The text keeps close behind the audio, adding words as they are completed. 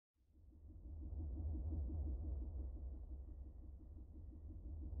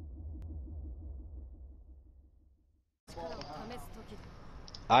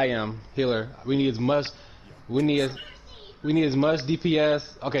I am healer. We need as much. We need as much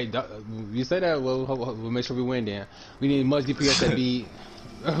DPS. Okay, you say that. We'll make sure we win. Then we need as much DPS that be.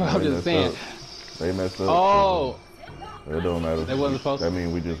 I'm just saying. They messed up. Oh. It don't matter. They wasn't supposed to. That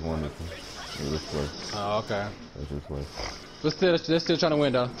means we just won it. This way. Oh, okay. That's this way. But still, they're still trying to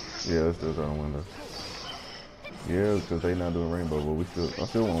win though. Yeah, they're still trying to win though. Yeah, because they not doing rainbow, but I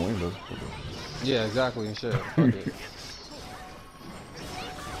still want to win though. Yeah, exactly. Shit. Okay.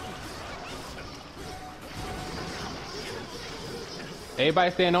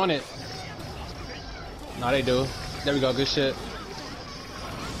 Everybody stand on it. No, they do. There we go. Good shit.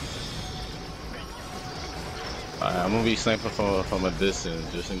 Alright, I'm gonna be sniping from a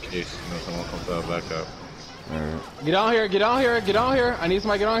distance just in case someone comes out back up. Alright. Get on here. Get on here. Get on here. I need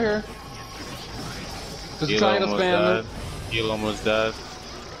somebody to get on here. Just trying to spam. Heal almost died.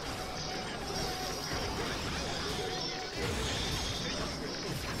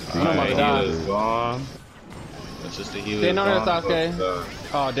 Alright, healer is gone. It's just the healer. Stand on there, Sasuke.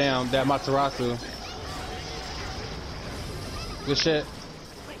 Oh damn, that Matarasu. Good shit.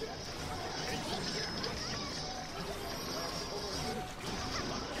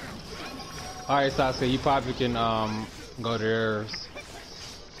 Alright, Sasuke, you probably can go to theirs.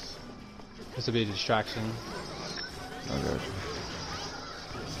 This will be a distraction. I got you.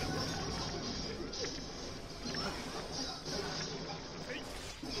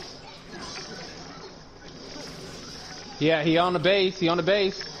 Yeah, he on the base. He on the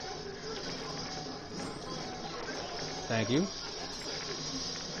base. Thank you.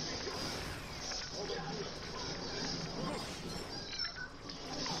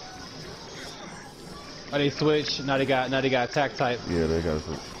 Oh, they switch. Now they got attack type. Yeah, they got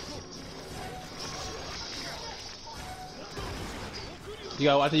switch.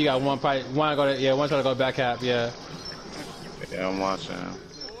 I think you got one probably one go to one try to go back half, yeah. Yeah, I'm watching.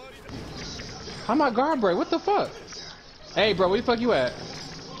 How my guard break? What the fuck? Hey bro, where the fuck you at?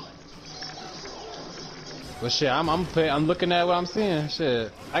 Well shit, I'm looking at what I'm seeing.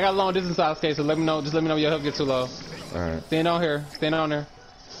 Shit. I got long distance Sasuke, so let me know when your health gets too low. Alright. Stand on here. Stand on there.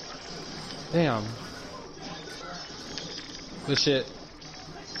 Damn. Good shit.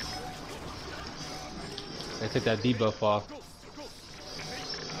 They take that debuff off.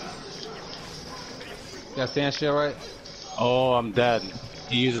 You got stand shit right? Oh, I'm dead.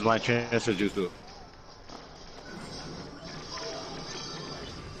 He uses my transfer jutsu.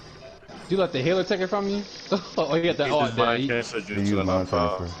 You let the healer take it from you? Oh, you got that. Oh, my transfer jutsu and I'm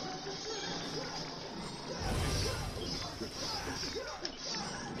power.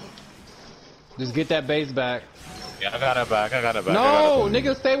 Just get that base back. Yeah, I got it back. No,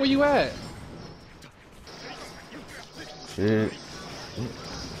 nigga, stay where you at. Shit.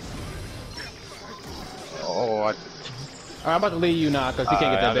 Oh, Alright, I'm about to leave you now, cause he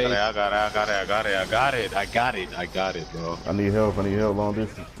can't get that base. I got it, bro. I need help, long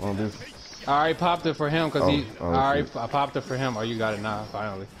distance. I already popped it for him, cause I popped it for him. Oh, you got it now,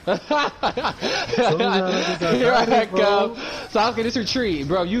 finally. Here I come. Sasuke, just retreat,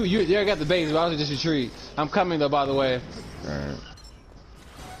 bro. You got the base, but I was just retreat. I'm coming though, by the way. Alright.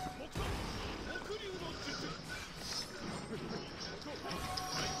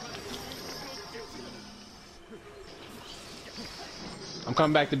 I'm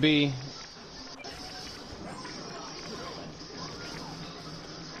coming back to B.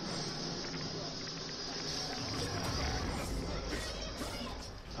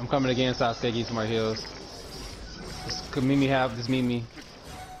 I'm coming again, Sasuke, get some more heals. Just meet me.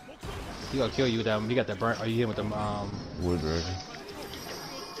 He gonna kill you with that. You got that burnt. Are you hit with them? Wood dragon.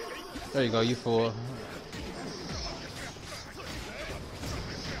 There you go. You full.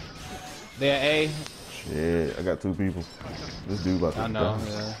 They at A. Shit, I got 2 people. This dude about to I know.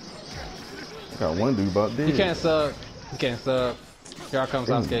 Yeah. I got one dude about dead. He can't sub. Here comes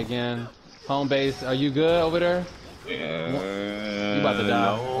Sasuke again. Home base. Are you good over there? Yeah. You about to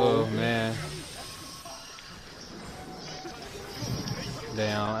die. No. Oh man.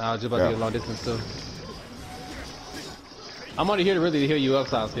 Damn, I was just about to get long distance too. I'm only here to really heal you up,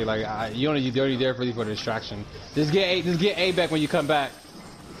 Sasuke. Like you're only there for the distraction. Just get A back when you come back.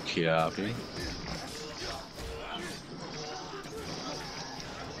 Copy.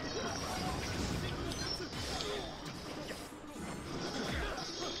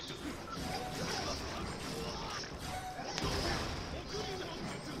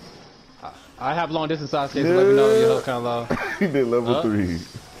 I have long distance Sasuke, so let me know your health kind of low. He did level 3.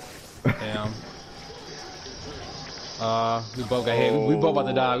 Damn. We both got hit. We both about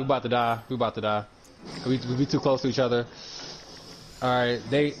to die. We about to die. We be too close to each other. Alright,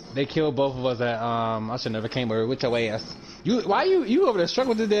 they killed both of us at I should never came over with your ass. You over there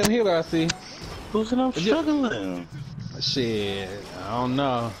struggling with this damn healer, I see. Who said I'm struggling? Shit, I don't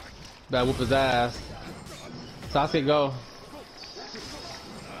know. Better whoop his ass. Sasuke, go.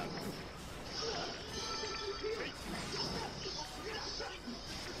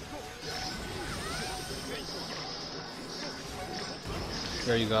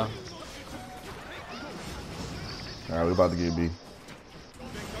 There you go. Alright, we about to get B.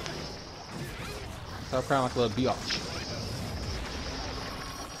 Stop crying like a little biatch.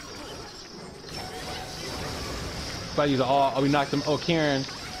 If I use it all, oh, we knocked him. Oh, Karen.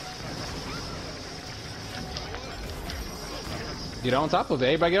 Get on top of it.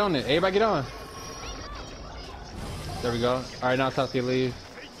 Everybody get on it. Everybody get on. There we go. Alright, now Sasuke leave.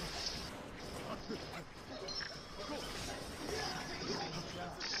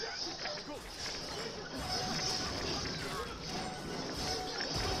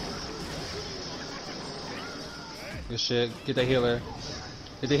 Good shit. Get the healer.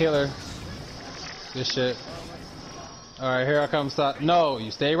 Get the healer. Good shit. Alright, here I come. Stop. No,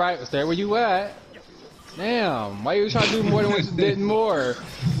 you stay right. Stay where you at. Damn. Why you trying to do more than what you did more?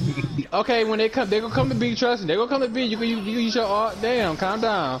 Okay, when they gonna come to B. Trust me. They gonna come to B. You can use your all. Damn. Calm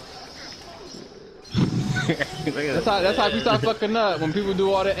down. That's how you start fucking up when people do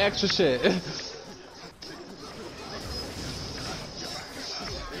all that extra shit.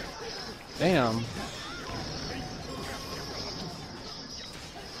 Damn.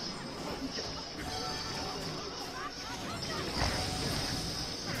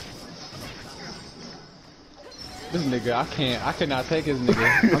 This nigga, I cannot take his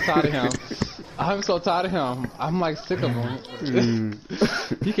nigga. I'm tired of him. I'm so tired of him. I'm like sick of him.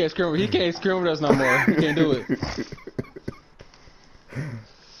 He can't scream with us no more. He can't do it.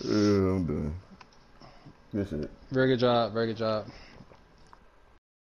 I'm done. Good shit. Very good job, very good job.